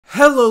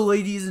Hello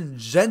ladies and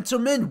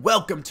gentlemen,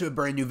 welcome to a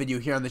brand new video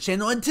here on the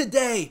channel, and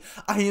today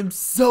I am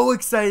so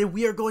excited.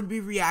 We are going to be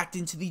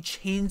reacting to the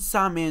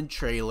Chainsaw Man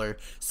trailer,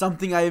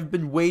 something I have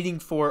been waiting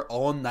for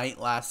all night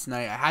last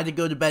night. I had to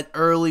go to bed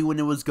early when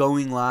it was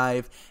going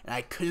live, and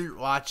I couldn't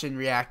watch and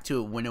react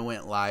to it when it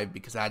went live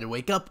because I had to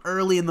wake up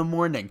early in the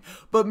morning.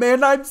 But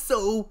man, I'm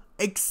so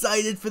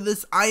excited for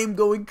this. I am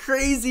going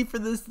crazy for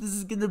this. This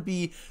is gonna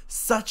be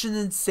such an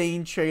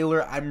insane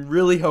trailer. I'm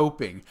really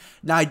hoping.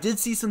 Now, I did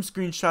see some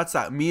screenshots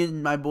that me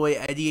and my boy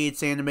Eddie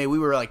Hates Anime, we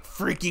were like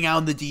freaking out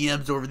in the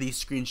DMs over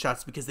these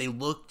screenshots because they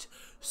looked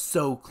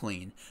so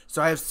clean.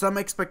 So I have some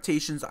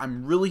expectations.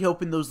 I'm really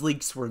hoping those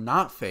leaks were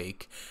not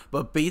fake,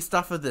 but based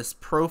off of this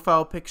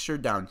profile picture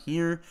down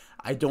here,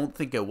 I don't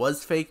think it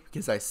was fake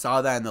because I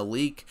saw that in the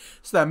leak.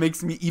 So that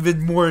makes me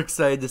even more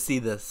excited to see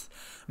this.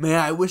 Man,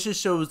 I wish it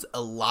shows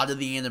a lot of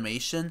the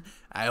animation.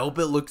 I hope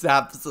it looks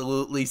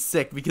absolutely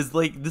sick because,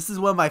 like, this is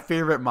one of my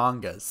favorite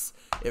mangas.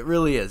 It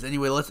really is.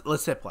 Anyway,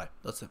 let's hit play.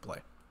 Let's hit play.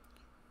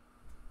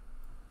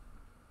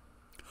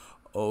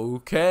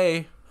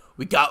 Okay,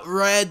 we got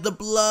red, the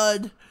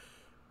blood.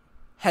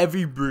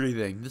 Heavy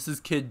breathing. This is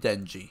Kid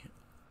Denji.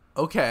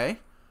 Okay,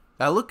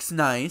 that looks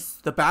nice.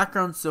 The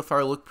background so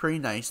far look pretty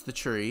nice. The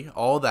tree,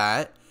 all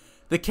that.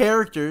 The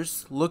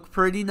characters look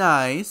pretty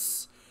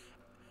nice.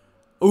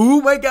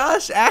 Oh my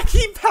gosh,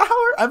 Aki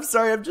power! I'm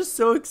sorry, I'm just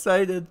so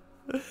excited.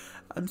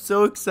 I'm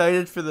so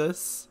excited for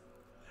this.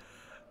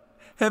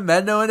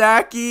 Himeno and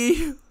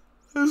Aki.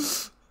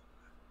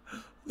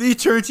 The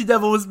Eternity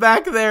Devil was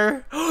back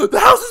there. The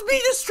house is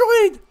being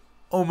destroyed!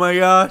 Oh my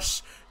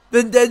gosh.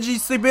 Then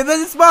Denji's sleeping, and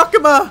then it's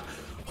Makima!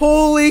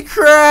 Holy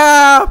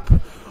crap!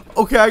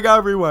 Okay, I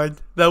gotta rewind.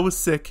 That was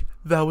sick.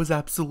 That was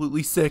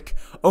absolutely sick.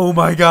 Oh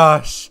my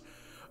gosh.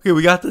 Okay,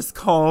 we got this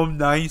calm,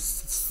 nice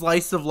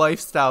slice of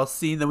lifestyle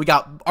scene. Then we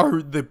got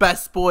the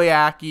best boy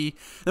Aki.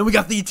 Then we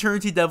got the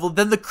Eternity Devil.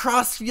 Then the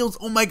cross fields.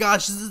 Oh my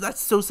gosh,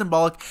 that's so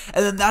symbolic.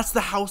 And then that's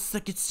the house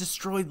that gets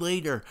destroyed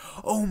later.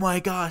 Oh my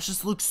gosh,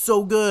 this looks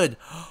so good.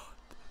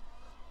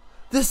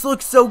 This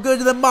looks so good.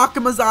 And then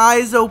Makima's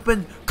eyes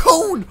open.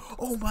 Cone.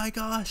 Oh my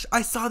gosh,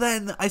 I saw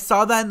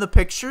that in the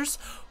pictures.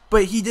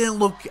 But he didn't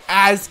look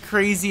as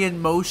crazy in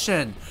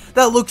motion.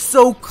 That looks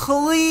so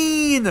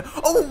clean.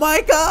 Oh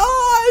my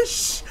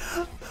gosh.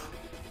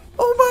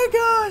 Oh my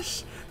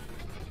gosh.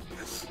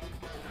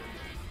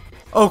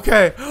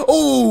 Okay.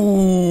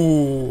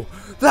 Oh,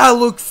 that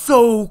looks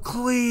so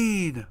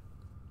clean.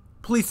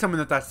 Please tell me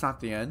that that's not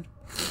the end.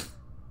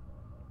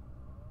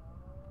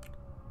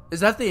 Is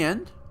that the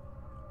end?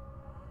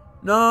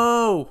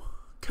 No.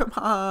 Come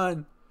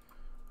on.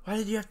 Why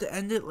did you have to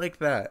end it like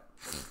that?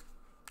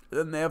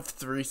 Then they have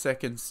 3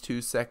 seconds,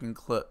 2-second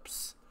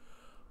clips.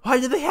 Why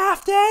do they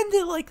have to end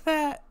it like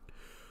that?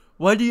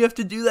 Why do you have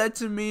to do that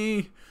to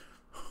me?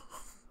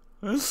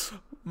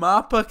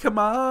 Mappa, come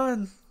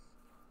on.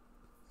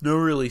 No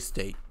release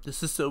date.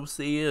 This is so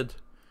sad.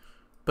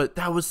 But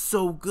that was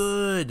so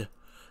good.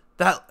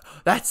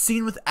 That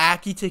scene with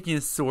Aki taking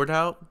his sword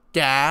out.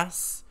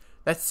 Gas.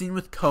 That scene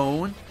with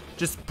Cone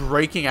just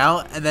breaking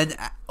out. And then,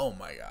 oh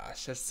my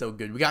gosh, that's so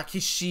good. We got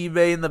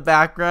Kishibe in the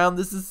background.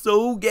 This is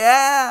so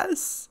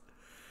gas.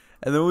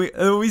 And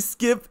then we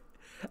skip.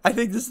 I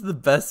think this is the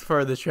best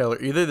part of the trailer.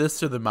 Either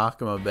this or the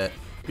Makima bit,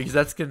 because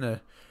that's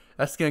gonna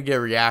get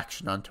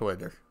reaction on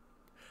Twitter.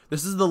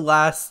 This is the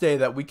last day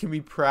that we can be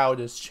proud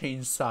as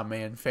Chainsaw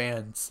Man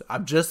fans.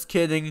 I'm just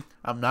kidding.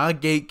 I'm not a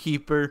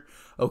gatekeeper.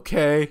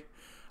 Okay,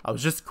 I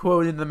was just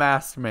quoting the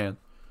Masked Man.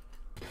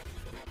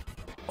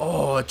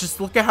 Oh, just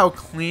look at how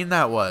clean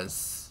that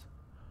was.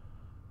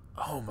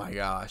 Oh my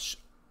gosh.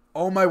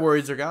 All my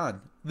worries are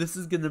gone. This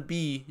is going to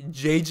be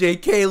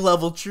JJK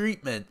level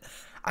treatment.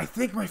 I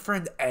think my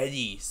friend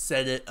Eddie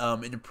said it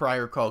in a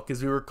prior call,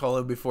 because we were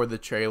calling before the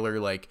trailer,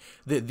 like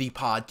the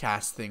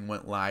podcast thing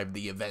went live,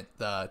 the event,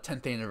 the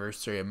 10th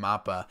anniversary of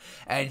MAPPA,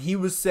 and he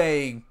was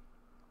saying,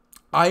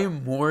 I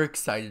am more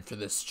excited for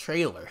this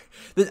trailer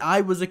than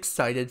I was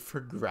excited for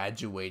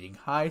graduating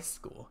high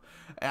school.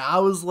 And I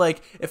was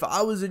like, if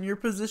I was in your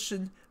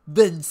position,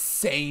 then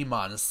same,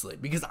 honestly,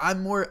 because I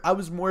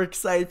was more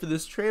excited for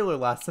this trailer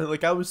last night.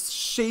 Like, I was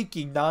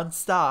shaking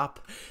nonstop,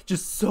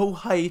 just so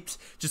hyped,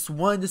 just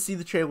wanted to see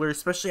the trailer,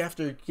 especially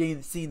after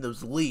seeing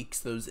those leaks,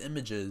 those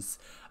images,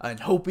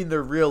 and hoping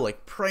they're real,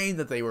 like praying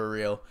that they were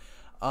real.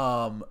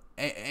 And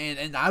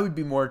I would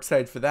be more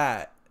excited for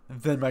that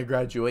than my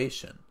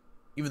graduation,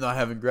 even though I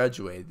haven't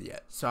graduated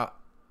yet. So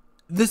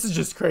this is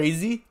just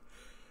crazy.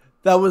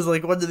 That was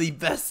like one of the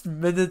best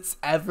minutes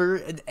ever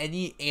in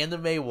any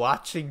anime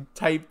watching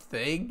type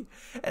thing.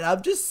 And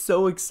I'm just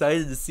so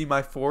excited to see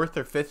my 4th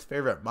or 5th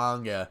favorite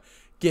manga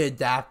get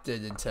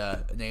adapted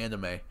into an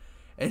anime. And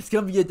it's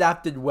going to be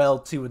adapted well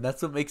too, and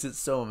that's what makes it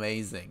so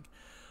amazing.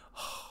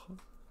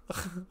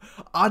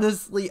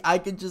 Honestly, I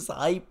could just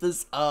hype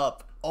this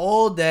up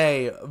all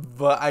day,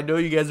 but I know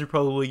you guys are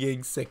probably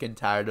getting sick and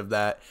tired of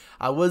that.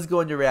 I was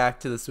going to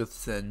react to this with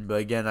Sin, but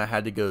again, I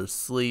had to go to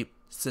sleep.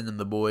 Sin and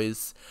the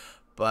boys.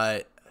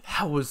 But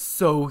that was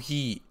so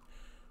heat.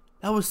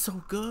 That was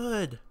so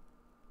good.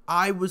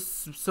 I was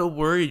so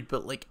worried,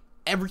 but like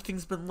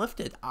everything's been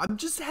lifted. I'm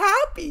just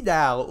happy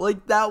now.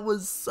 Like, that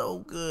was so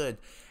good.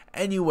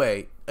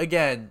 Anyway,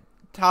 again,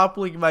 top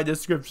link in my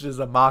description is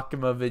a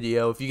Makima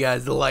video if you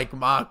guys like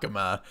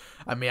Makima.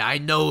 I mean, I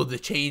know the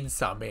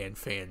Chainsaw Man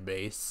fan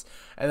base.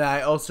 And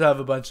I also have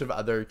a bunch of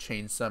other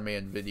Chainsaw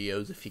Man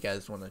videos if you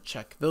guys want to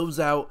check those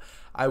out.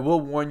 I will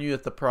warn you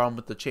that the problem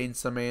with the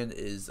Chainsaw Man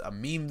is a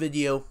meme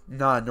video,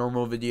 not a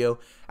normal video.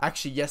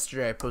 Actually,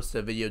 yesterday I posted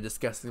a video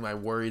discussing my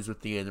worries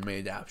with the anime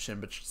adaptation,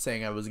 but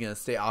saying I was going to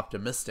stay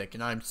optimistic.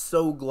 And I'm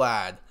so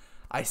glad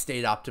I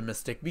stayed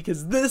optimistic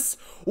because this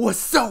was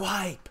so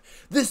hype.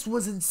 This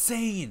was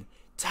insane.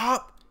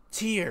 Top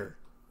tier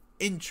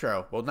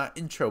intro. Well, not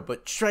intro,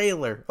 but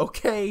trailer,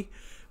 okay?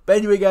 But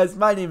anyway, guys,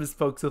 my name is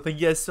Poxal. Thank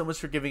you guys so much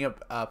for giving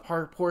up a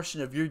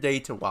portion of your day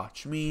to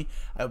watch me.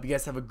 I hope you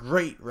guys have a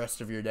great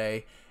rest of your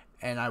day,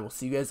 and I will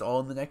see you guys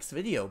all in the next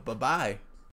video. Bye-bye.